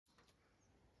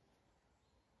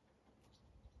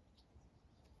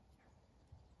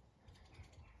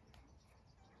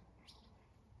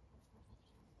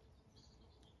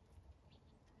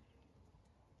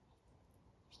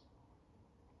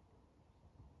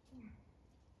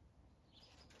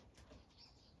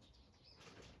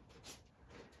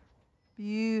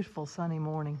Beautiful sunny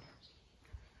morning.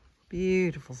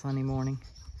 Beautiful sunny morning.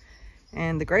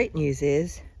 And the great news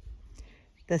is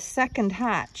the second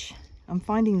hatch. I'm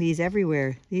finding these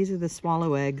everywhere. These are the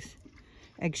swallow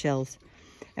eggshells.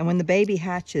 And when the baby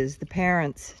hatches, the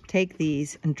parents take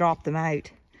these and drop them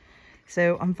out.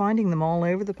 So I'm finding them all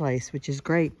over the place, which is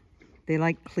great. They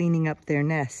like cleaning up their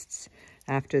nests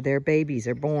after their babies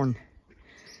are born.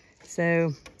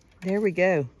 So there we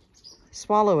go.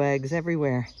 Swallow eggs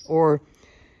everywhere, or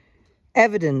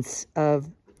evidence of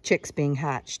chicks being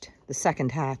hatched, the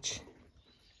second hatch.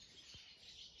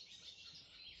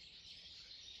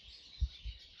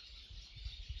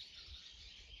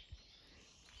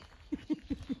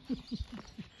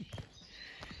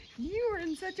 You were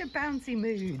in such a bouncy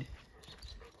mood.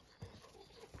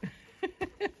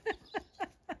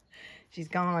 She's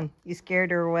gone. You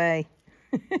scared her away.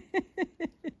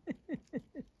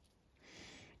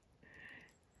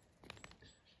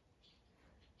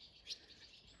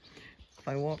 If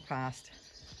I walk fast,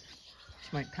 she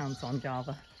might pounce on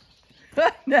Java.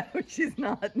 No, she's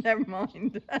not. Never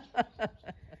mind.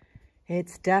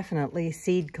 It's definitely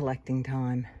seed collecting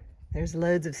time. There's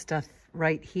loads of stuff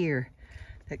right here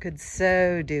that could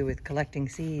so do with collecting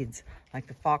seeds, like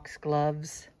the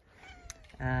foxgloves.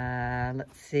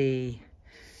 Let's see.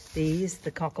 These,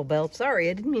 the cocklebell. Sorry,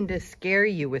 I didn't mean to scare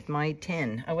you with my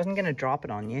tin. I wasn't going to drop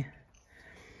it on you.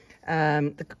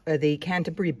 The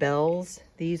Canterbury bells,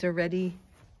 these are ready.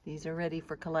 These are ready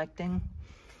for collecting.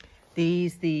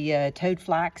 These, the toad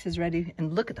flax is ready.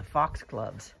 And look at the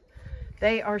foxgloves.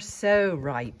 They are so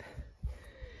ripe.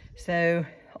 So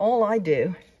all I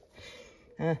do,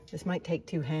 this might take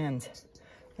two hands.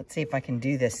 Let's see if I can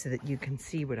do this so that you can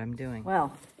see what I'm doing.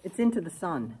 Well, it's into the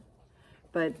sun,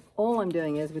 but all I'm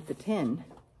doing is with the tin,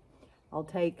 I'll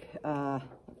take,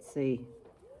 let's see,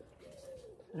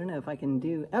 I don't know if I can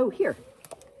do, oh, here,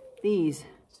 these.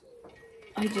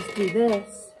 I just do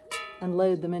this and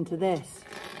load them into this,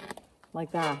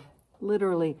 like that.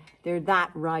 Literally, they're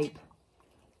that ripe,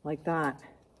 like that.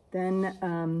 Then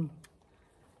I'm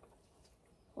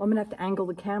gonna have to angle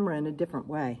the camera in a different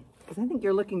way, because I think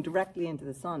you're looking directly into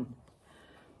the sun.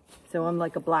 So I'm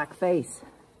like a black face.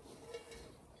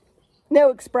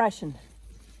 No expression.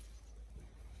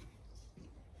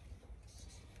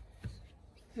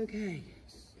 Okay.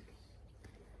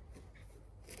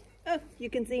 Oh, you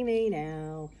can see me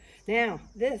now. Now,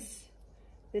 this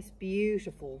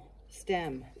beautiful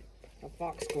stem of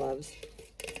foxgloves,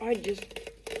 I just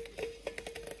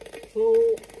pull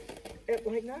it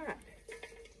like that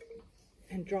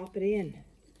and drop it in.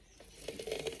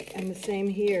 And the same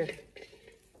here.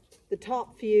 The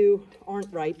top few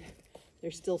aren't ripe.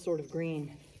 They're still sort of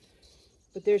green.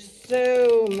 But there's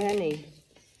so many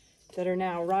that are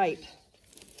now ripe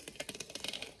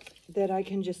that I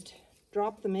can just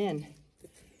drop them in.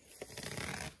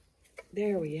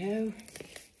 There we go.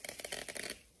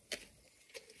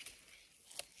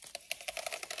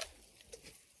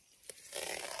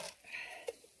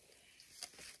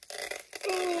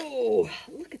 Oh,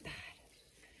 look at that.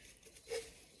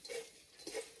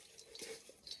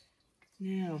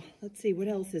 Now, let's see, what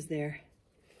else is there?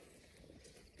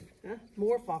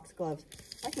 More foxgloves.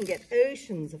 I can get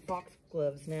oceans of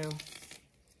foxgloves now.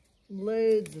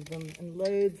 Loads of them and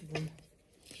loads of them.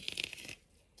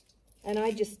 And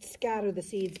I just scatter the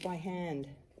seeds by hand.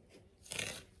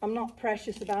 I'm not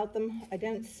precious about them. I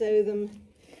don't sow them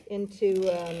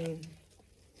into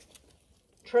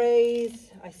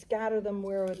trays. I scatter them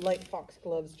where I would like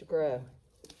foxgloves to grow.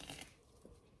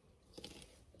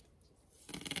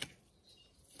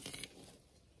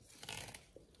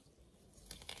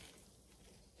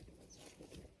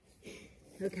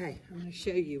 Okay, I'm going to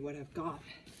show you what I've got.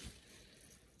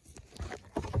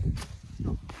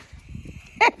 Oh.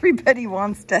 Everybody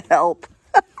wants to help.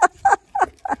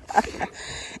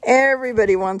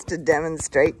 Everybody wants to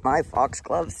demonstrate my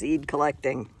foxglove seed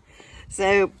collecting.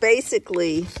 So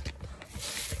basically,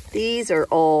 these are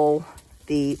all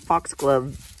the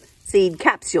foxglove seed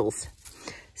capsules.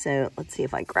 So let's see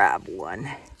if I grab one.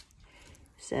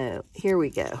 So here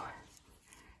we go.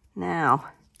 Now,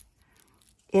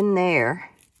 in there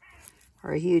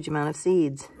are a huge amount of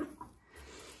seeds.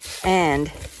 And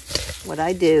what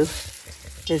I do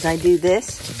is I do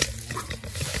this.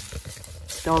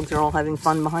 Dogs are all having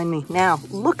fun behind me. Now,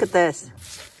 look at this.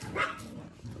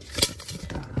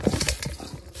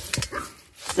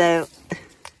 So,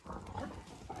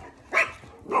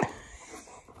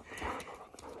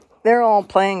 they're all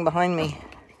playing behind me.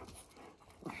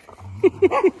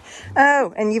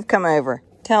 Oh, and you've come over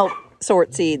to help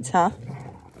sort seeds, huh?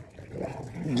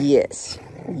 Yes,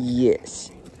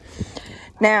 yes.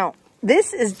 Now,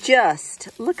 this is just,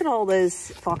 look at all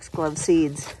those foxglove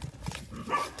seeds.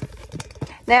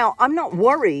 Now, I'm not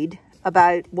worried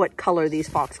about what color these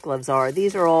foxgloves are.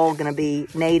 These are all going to be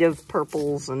native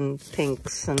purples and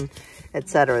pinks and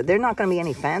etc. They're not going to be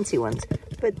any fancy ones.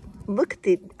 But look at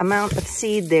the amount of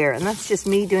seed there. And that's just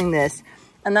me doing this.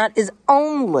 And that is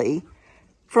only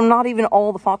from not even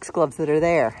all the foxgloves that are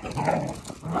there.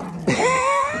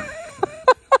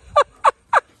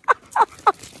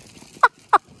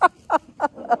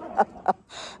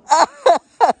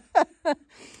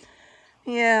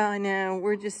 Yeah, I know.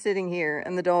 We're just sitting here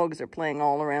and the dogs are playing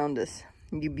all around us.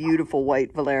 You beautiful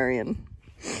white valerian.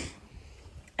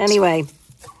 Anyway,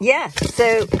 yeah,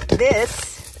 so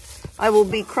this, I will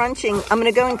be crunching. I'm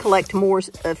going to go and collect more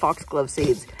foxglove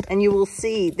seeds. And you will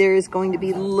see there is going to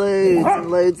be loads and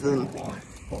loads of them.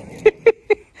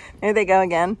 There they go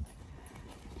again.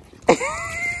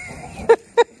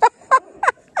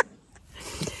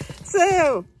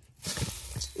 So,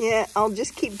 yeah, I'll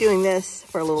just keep doing this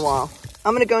for a little while.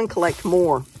 I'm going to go and collect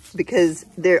more because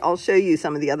there, I'll show you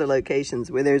some of the other locations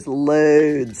where there's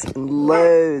loads and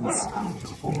loads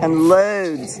and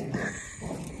loads.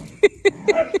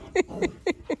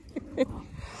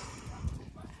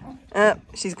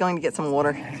 She's going to get some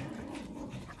water.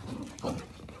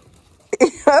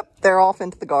 They're off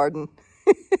into the garden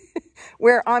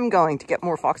where I'm going to get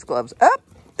more foxgloves.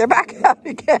 They're back out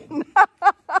again.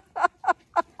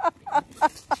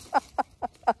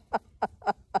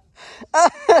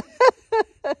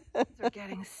 They're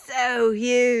getting so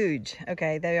huge.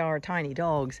 Okay, they are tiny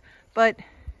dogs, but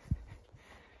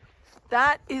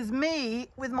that is me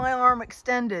with my arm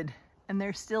extended, and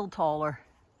they're still taller.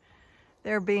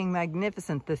 They're being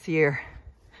magnificent this year.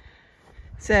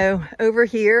 So over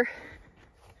here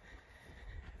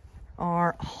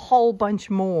are a whole bunch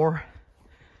more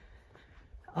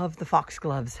of the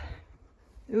foxgloves.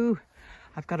 Ooh,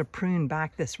 I've got to prune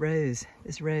back this rose.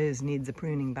 This rose needs a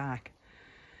pruning back.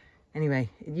 Anyway,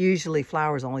 it usually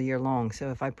flowers all year long, so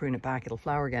if I prune it back, it'll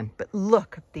flower again. But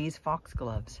look at these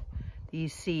foxgloves.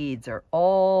 These seeds are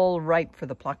all ripe for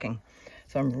the plucking.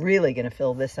 So I'm really going to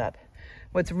fill this up.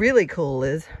 What's really cool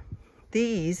is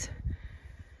these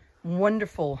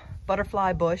wonderful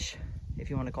butterfly bush, if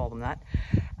you want to call them that.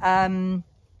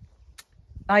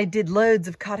 I did loads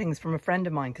of cuttings from a friend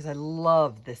of mine because I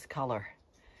love this color.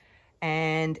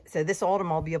 And so this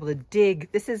autumn I'll be able to dig.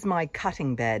 This is my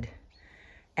cutting bed.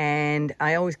 And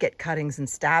I always get cuttings and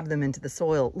stab them into the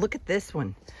soil. Look at this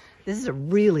one. This is a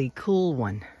really cool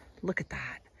one. Look at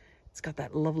that. It's got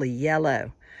that lovely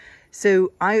yellow.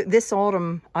 So this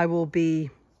autumn I will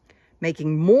be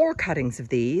making more cuttings of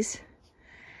these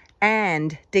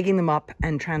and digging them up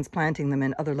and transplanting them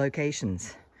in other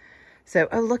locations. So,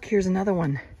 oh look, here's another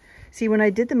one. See, when I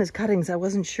did them as cuttings, I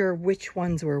wasn't sure which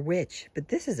ones were which, but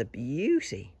this is a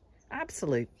beauty,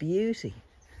 absolute beauty.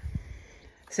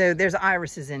 So there's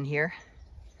irises in here,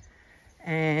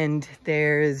 and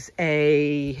there's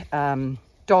a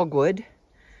dogwood,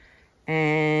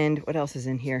 and what else is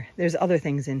in here? There's other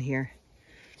things in here.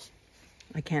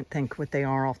 I can't think what they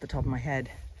are off the top of my head,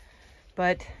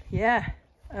 but yeah.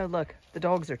 Oh look, the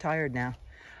dogs are tired now.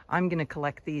 I'm gonna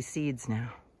collect these seeds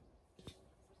now.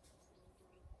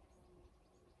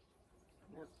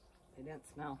 Nope, they don't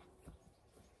smell.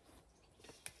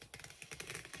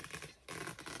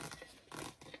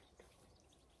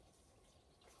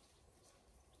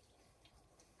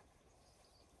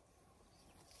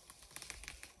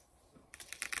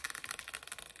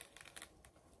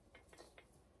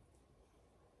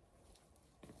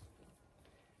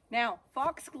 Now,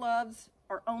 foxgloves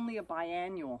are only a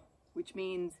biannual, which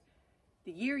means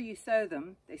the year you sow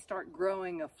them, they start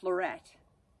growing a floret.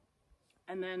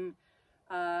 And then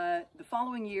the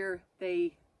following year,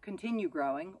 they continue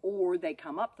growing, or they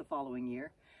come up the following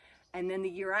year. And then the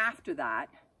year after that,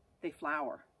 they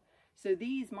flower. So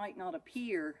these might not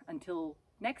appear until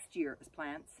next year as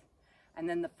plants. And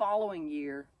then the following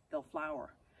year, they'll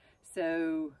flower.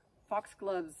 So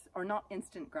foxgloves are not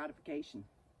instant gratification.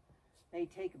 They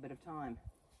take a bit of time.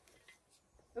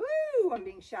 Ooh, I'm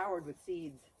being showered with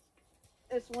seeds.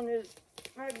 This one is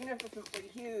magnificently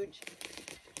huge.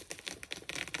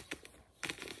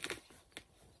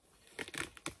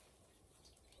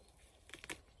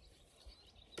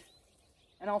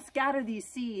 And I'll scatter these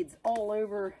seeds all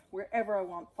over wherever I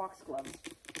want foxgloves.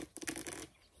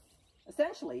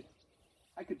 Essentially,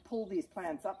 I could pull these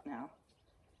plants up now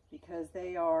because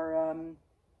they are,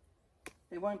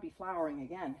 they won't be flowering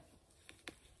again.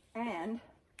 And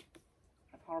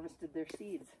I've harvested their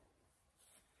seeds.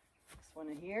 This one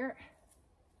in here.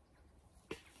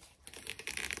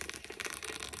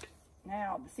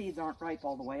 Now the seeds aren't ripe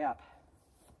all the way up.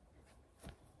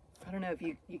 I don't know if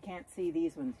you can't see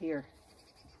these ones here.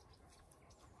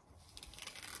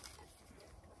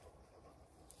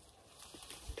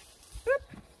 Whoop.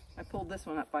 I pulled this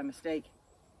one up by mistake.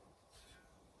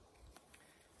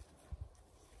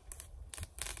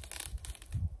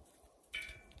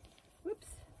 Whoops.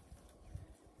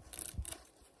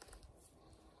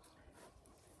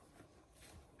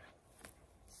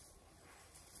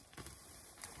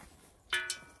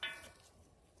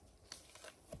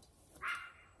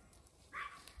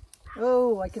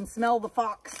 Oh, I can smell the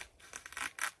fox.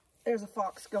 There's a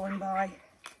fox going by.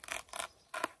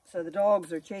 So the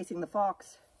dogs are chasing the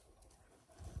fox.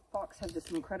 Fox have this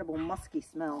incredible musky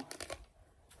smell.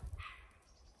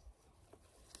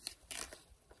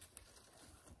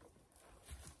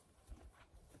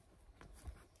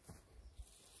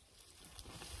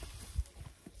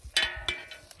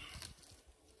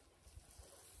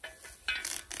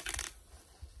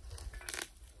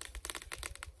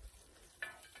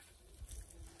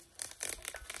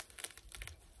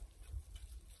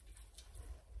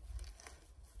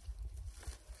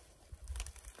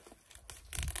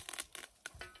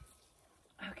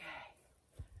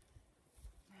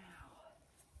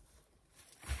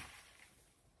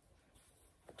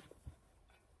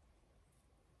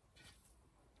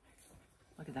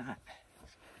 Look at that.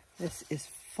 This is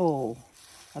full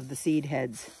of the seed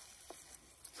heads.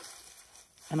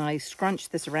 And I scrunch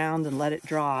this around and let it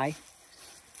dry.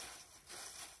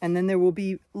 And then there will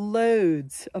be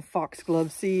loads of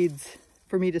foxglove seeds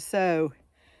for me to sow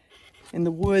in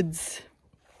the woods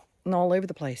and all over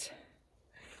the place.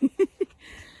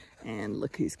 And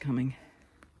look who's coming.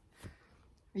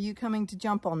 Are you coming to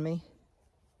jump on me?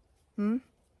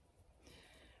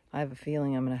 I have a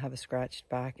feeling I'm going to have a scratched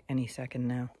back any second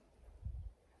now.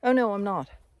 Oh no, I'm not.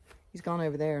 He's gone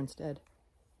over there instead.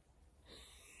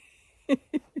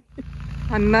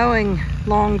 I'm mowing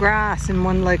long grass in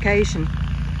one location.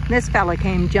 This fella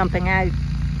came jumping out.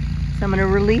 So I'm going to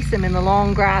release him in the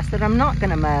long grass that I'm not going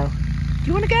to mow. Do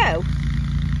you want to go?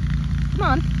 Come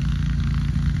on.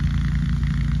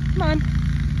 Come on.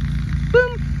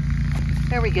 Boom.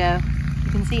 There we go.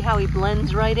 You can see how he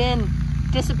blends right in.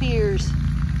 Disappears.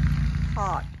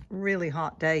 Hot, really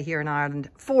hot day here in Ireland.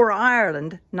 For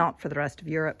Ireland, not for the rest of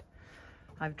Europe.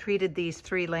 I've treated these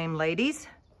 3 lame ladies.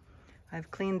 I've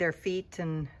cleaned their feet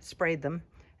and sprayed them.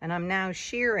 And I'm now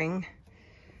shearing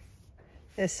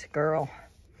this girl.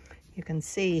 You can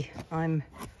see I'm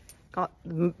got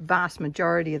the vast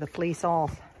majority of the fleece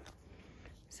off.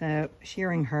 So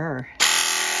shearing her.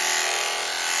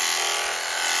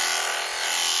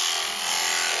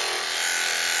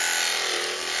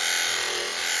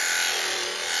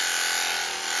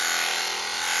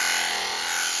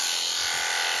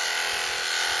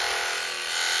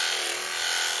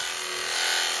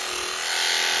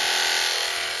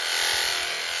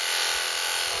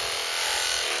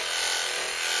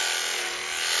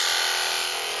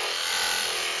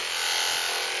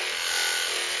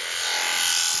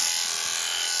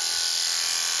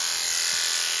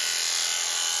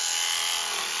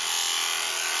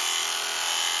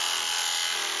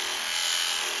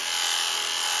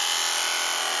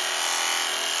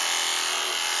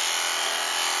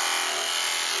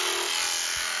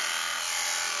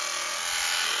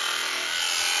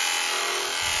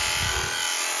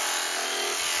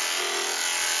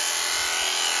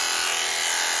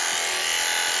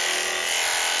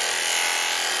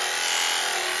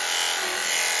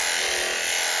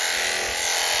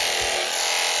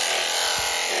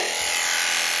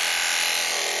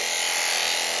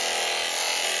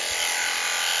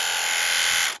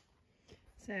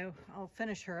 So I'll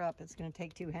finish her up. It's going to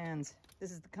take 2 hands.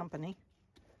 This is the company.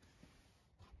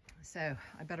 So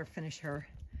I better finish her.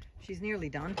 She's nearly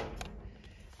done.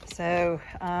 So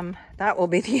that will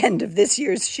be the end of this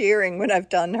year's shearing when I've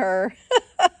done her.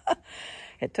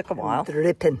 It took a while.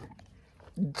 Dripping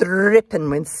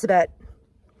with sweat.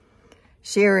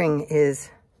 Shearing is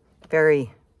very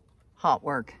hot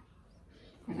work.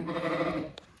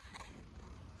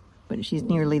 But she's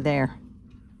nearly there.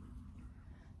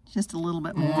 Just a little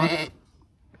bit more.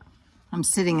 I'm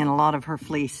sitting in a lot of her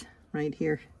fleece right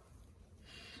here.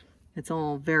 It's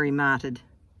all very matted.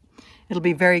 It'll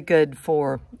be very good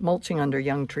for mulching under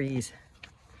young trees.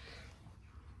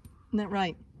 Isn't that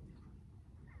right?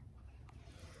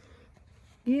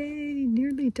 Yay,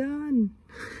 nearly done.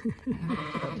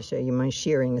 I'll just show you my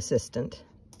shearing assistant.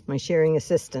 My shearing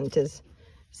assistant is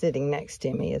sitting next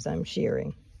to me as I'm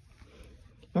shearing.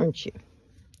 Aren't you?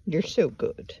 You're so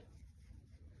good.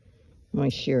 My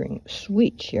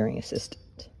sweet shearing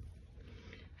assistant.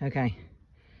 Okay.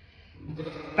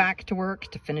 Back to work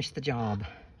to finish the job.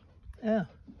 Oh.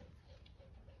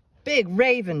 big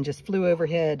raven just flew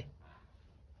overhead.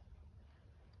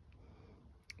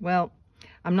 Well,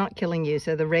 I'm not killing you,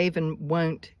 so the raven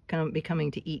won't be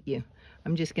coming to eat you.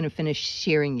 I'm just going to finish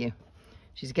shearing you.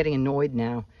 She's getting annoyed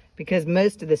now because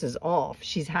most of this is off.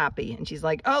 She's happy and she's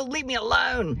like, oh, leave me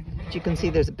alone. But you can see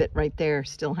there's a bit right there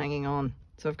still hanging on.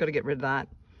 So I've got to get rid of that.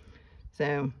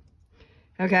 So,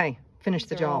 okay, finish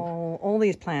the job. All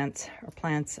these plants are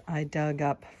plants I dug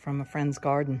up from a friend's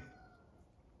garden.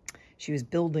 She was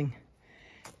building.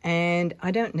 And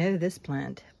I don't know this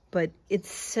plant, but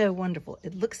it's so wonderful.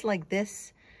 It looks like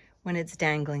this when it's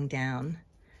dangling down.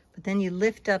 But then you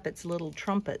lift up its little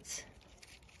trumpets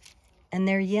and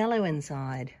they're yellow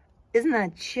inside. Isn't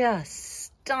that just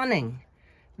stunning?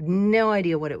 No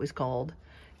idea what it was called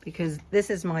because this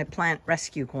is my plant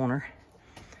rescue corner.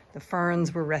 The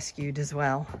ferns were rescued as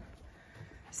well.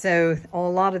 So a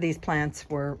lot of these plants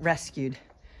were rescued.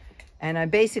 And I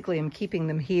basically am keeping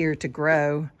them here to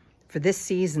grow for this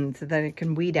season so that it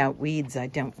can weed out weeds I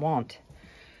don't want.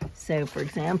 So for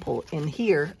example, in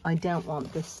here, I don't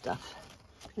want this stuff.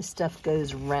 This stuff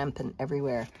goes rampant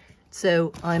everywhere.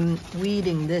 So I'm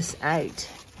weeding this out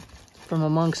from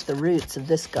amongst the roots of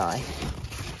this guy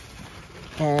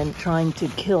and trying to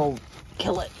kill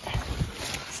it.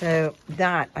 So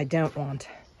that I don't want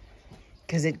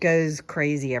because it goes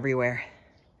crazy everywhere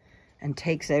and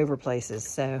takes over places.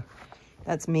 So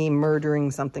that's me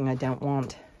murdering something I don't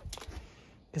want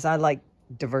because I like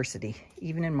diversity,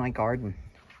 even in my garden.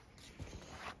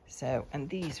 So, and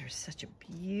these are such a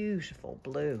beautiful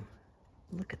blue.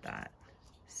 Look at that.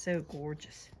 So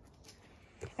gorgeous.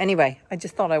 Anyway, I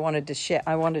just thought I wanted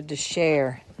to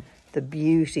share the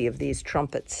beauty of these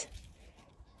trumpets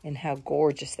and how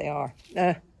gorgeous they are.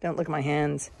 Don't look at my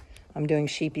hands. I'm doing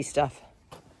sheepy stuff.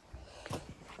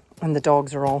 And the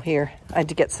dogs are all here. I had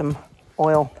to get some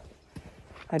oil.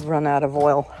 I'd run out of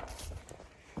oil.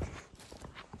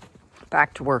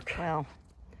 Back to work. Well,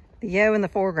 the ewe in the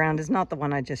foreground is not the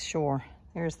one I just shore.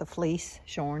 There's the fleece,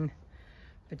 shorn.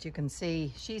 But you can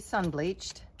see she's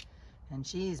sun-bleached and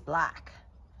she's black.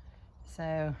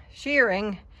 So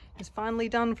shearing is finally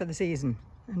done for the season.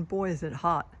 And boy, is it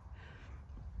hot.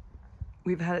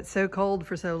 We've had it so cold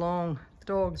for so long. The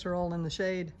dogs are all in the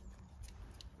shade.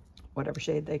 Whatever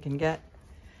shade they can get.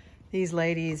 These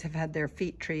ladies have had their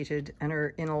feet treated and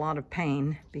are in a lot of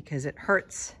pain because it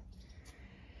hurts.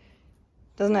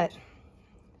 Doesn't it?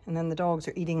 And then the dogs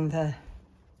are eating the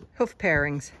hoof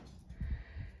parings.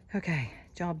 Okay,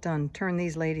 job done. Turn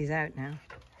these ladies out now.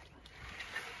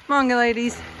 Come on, you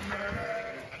ladies.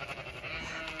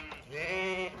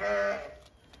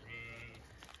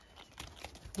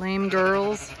 Lame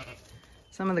girls.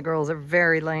 Some of the girls are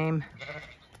very lame.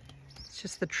 It's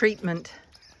just the treatment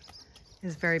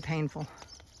is very painful.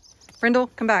 Brindle,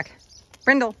 come back.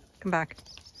 Brindle, come back.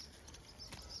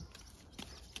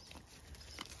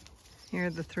 Here are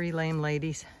the three lame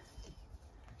ladies.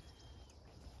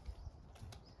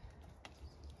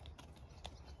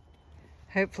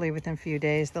 Hopefully within a few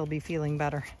days they'll be feeling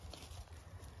better.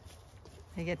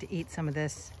 They get to eat some of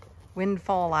this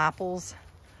windfall apples,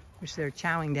 which they're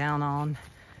chowing down on,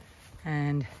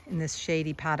 and in this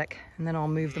shady paddock, and then I'll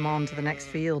move them on to the next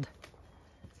field.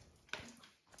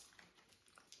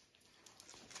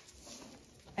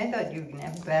 I thought you were gonna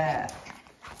have a bath.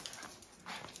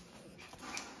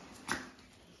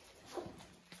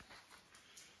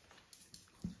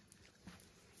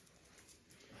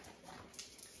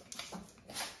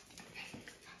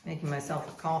 Making myself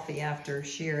a coffee after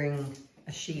shearing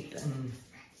a sheep and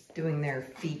doing their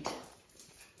feet,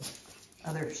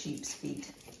 other sheep's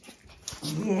feet.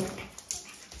 Yeah,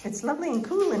 it's lovely and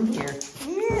cool in here.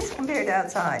 Yes, compared to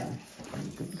outside.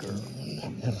 Good girl.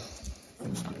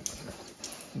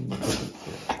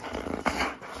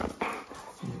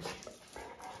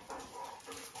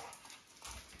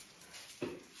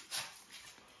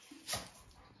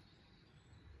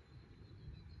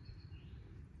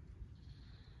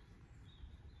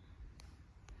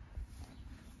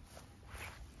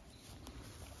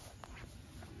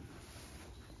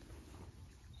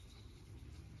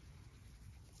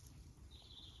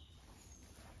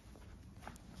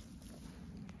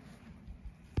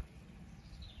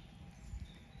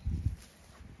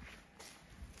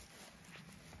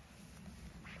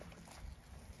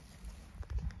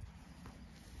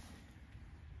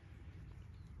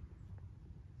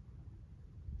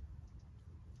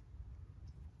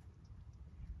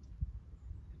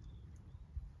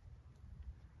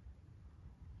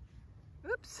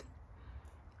 Oops.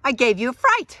 I gave you a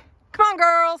fright. Come on,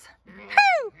 girls.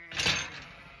 Woo!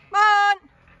 Come on.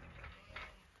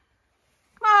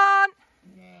 Come on.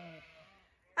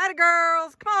 Atta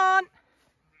girls, come on.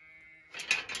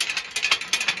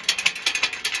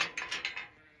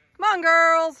 on,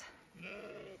 girls.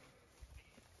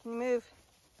 Can you move?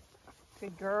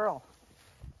 Good girl.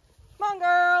 Come on,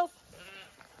 girls.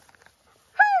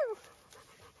 Woo!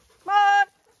 Come on.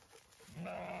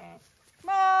 Come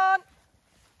on.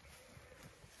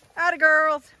 Atta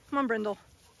girls. Come on, Brindle.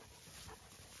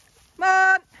 Come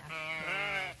on.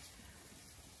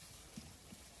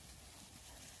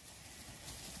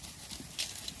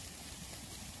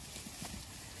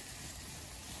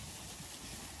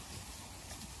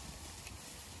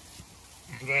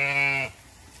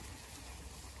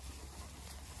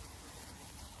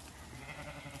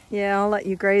 Yeah, I'll let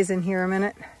you graze in here a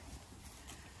minute.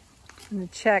 I'm gonna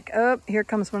check. Oh, here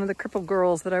comes one of the crippled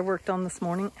girls that I worked on this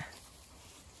morning.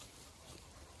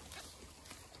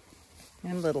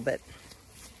 And a little bit.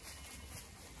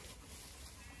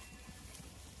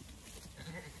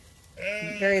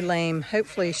 Very lame.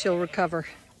 Hopefully she'll recover.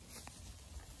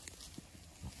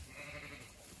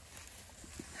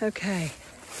 Okay.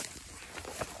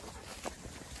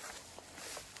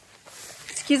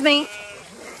 Excuse me.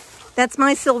 That's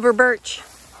my silver birch.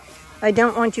 I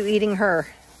don't want you eating her.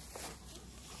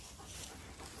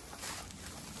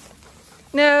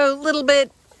 No, little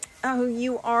bit. Oh,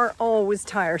 you are always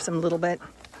tiresome, little bit.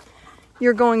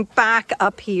 You're going back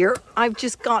up here. I've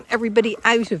just got everybody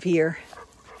out of here.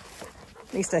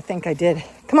 At least I think I did.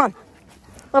 Come on.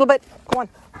 Little bit. Go on.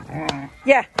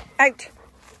 Yeah, out.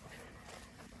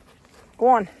 Go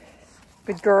on.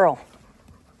 Good girl.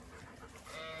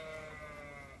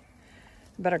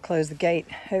 Better close the gate.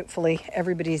 Hopefully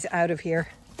everybody's out of here.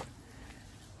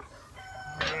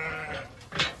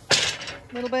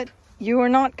 Little bit. You are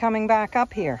not coming back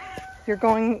up here. You're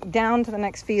going down to the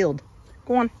next field.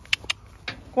 Go on.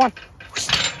 Go on.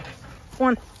 Go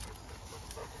on.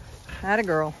 Atta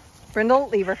girl. Brindle,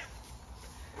 leave her.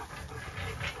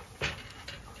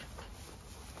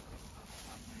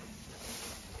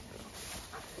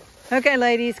 Okay,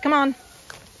 ladies, come on.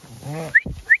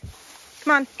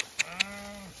 Come on.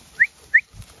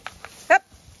 Up.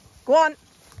 Go on.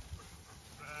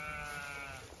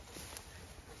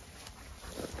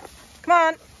 Come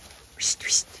on.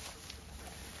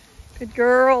 Good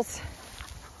girls.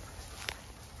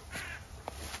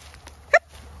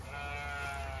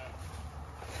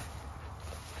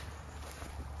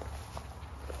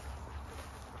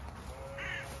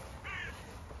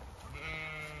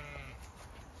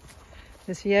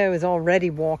 This yo is already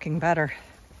walking better.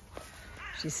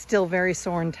 She's still very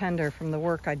sore and tender from the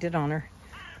work I did on her,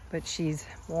 but she's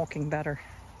walking better.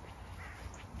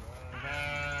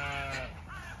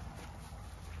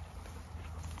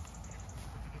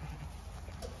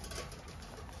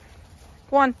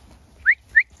 Go on.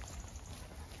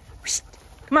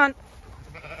 Come on.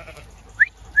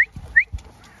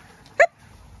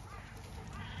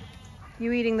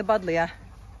 You eating the buddleia?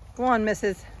 Go on,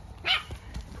 missus.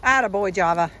 Attaboy,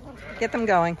 Java. Get them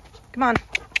going. Come on.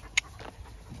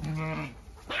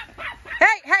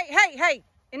 Hey.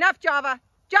 Enough, Java.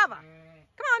 Java.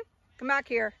 Come on. Come back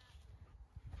here.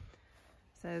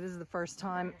 So this is the first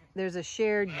time there's a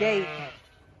shared gate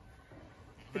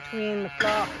between the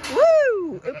flock.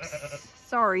 Woo! Oops.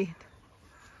 Sorry.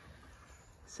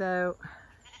 So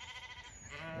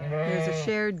there's a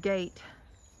shared gate,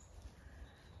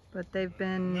 but they've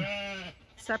been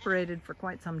separated for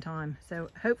quite some time. So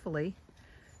hopefully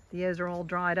the ewes are all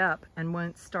dried up and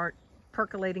won't start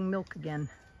percolating milk again.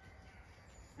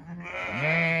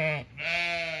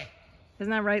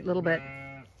 Isn't that right, little bit?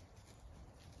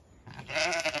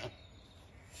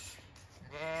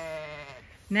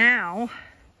 Now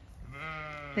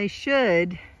they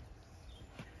should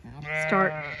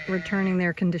start returning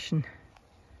their condition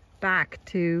back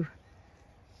to,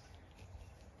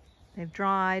 they've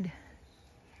dried,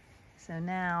 so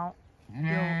now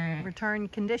you'll return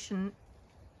condition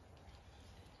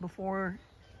before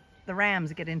the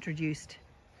rams get introduced.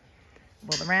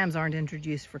 Well, the rams aren't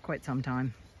introduced for quite some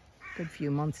time, good few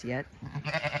months yet.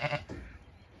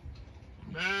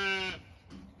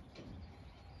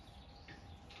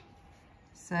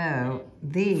 So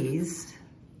these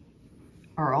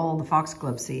are all the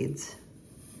foxglove seeds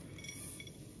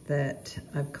that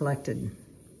I've collected.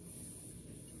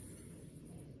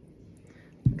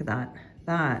 Look at that.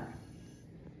 That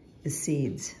is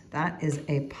seeds. That is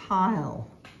a pile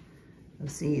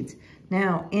of seeds.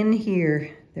 Now in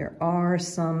here, there are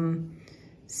some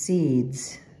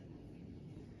seeds.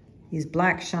 These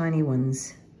black shiny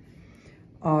ones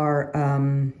are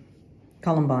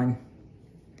columbine.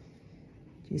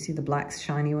 Do you see the black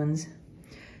shiny ones?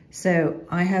 So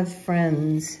I have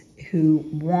friends who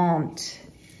want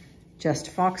just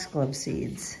foxglove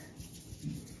seeds.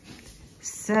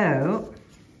 So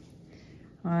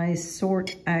I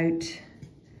sort out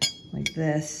like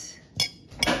this.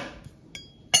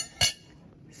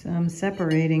 So I'm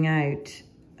separating out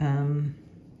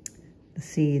the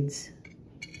seeds.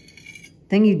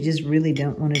 Thing you just really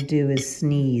don't want to do is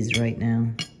sneeze right now.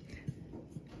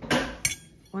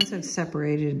 Once I've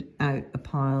separated out a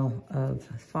pile of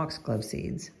foxglove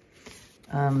seeds,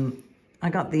 I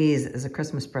got these as a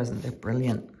Christmas present. They're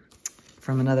brilliant.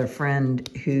 From another friend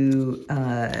who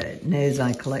knows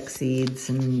I collect seeds,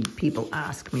 and people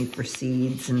ask me for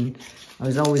seeds, and I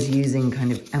was always using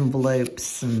kind of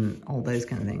envelopes and all those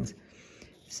kind of things.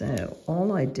 So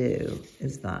all I do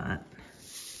is that.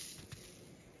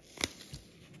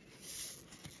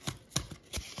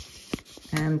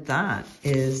 And that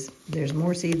is, there's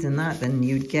more seeds in that than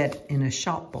you'd get in a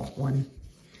shop bought one.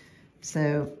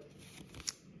 So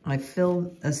I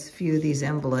filled a few of these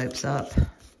envelopes up.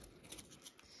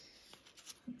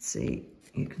 Let's see,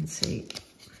 you can see.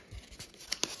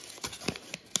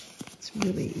 It's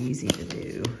really easy to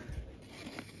do.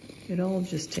 It all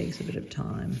just takes a bit of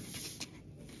time.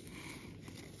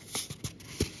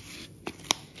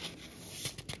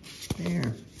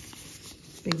 There,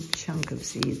 big chunk of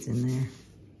seeds in there.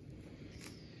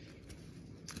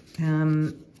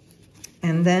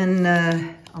 And then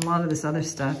a lot of this other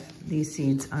stuff, these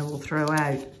seeds, I will throw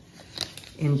out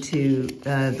into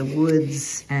the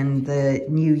woods and the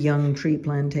new young tree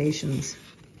plantations.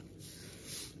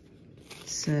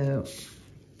 So,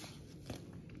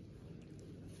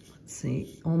 let's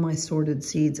see, all my sorted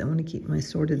seeds, I want to keep my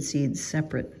sorted seeds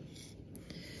separate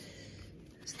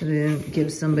so that I don't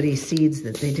give somebody seeds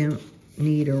that they don't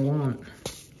need or want.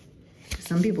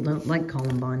 Some people don't like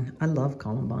columbine. I love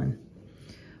columbine.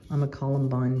 I'm a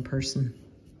columbine person.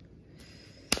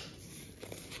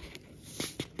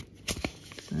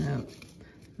 So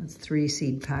that's 3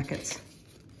 seed packets.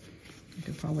 I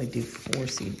could probably do 4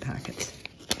 seed packets.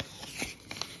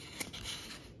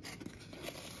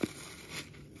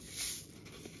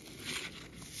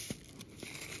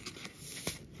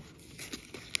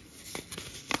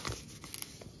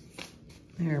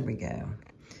 There we go.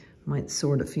 Might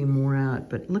sort a few more out,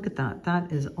 but look at that.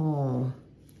 That is all,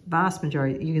 vast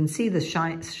majority. You can see the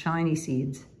shiny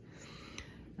seeds.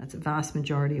 That's a vast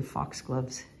majority of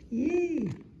foxgloves.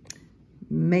 Yay!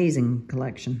 Amazing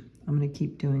collection. I'm going to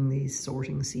keep doing these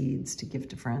sorting seeds to give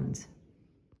to friends.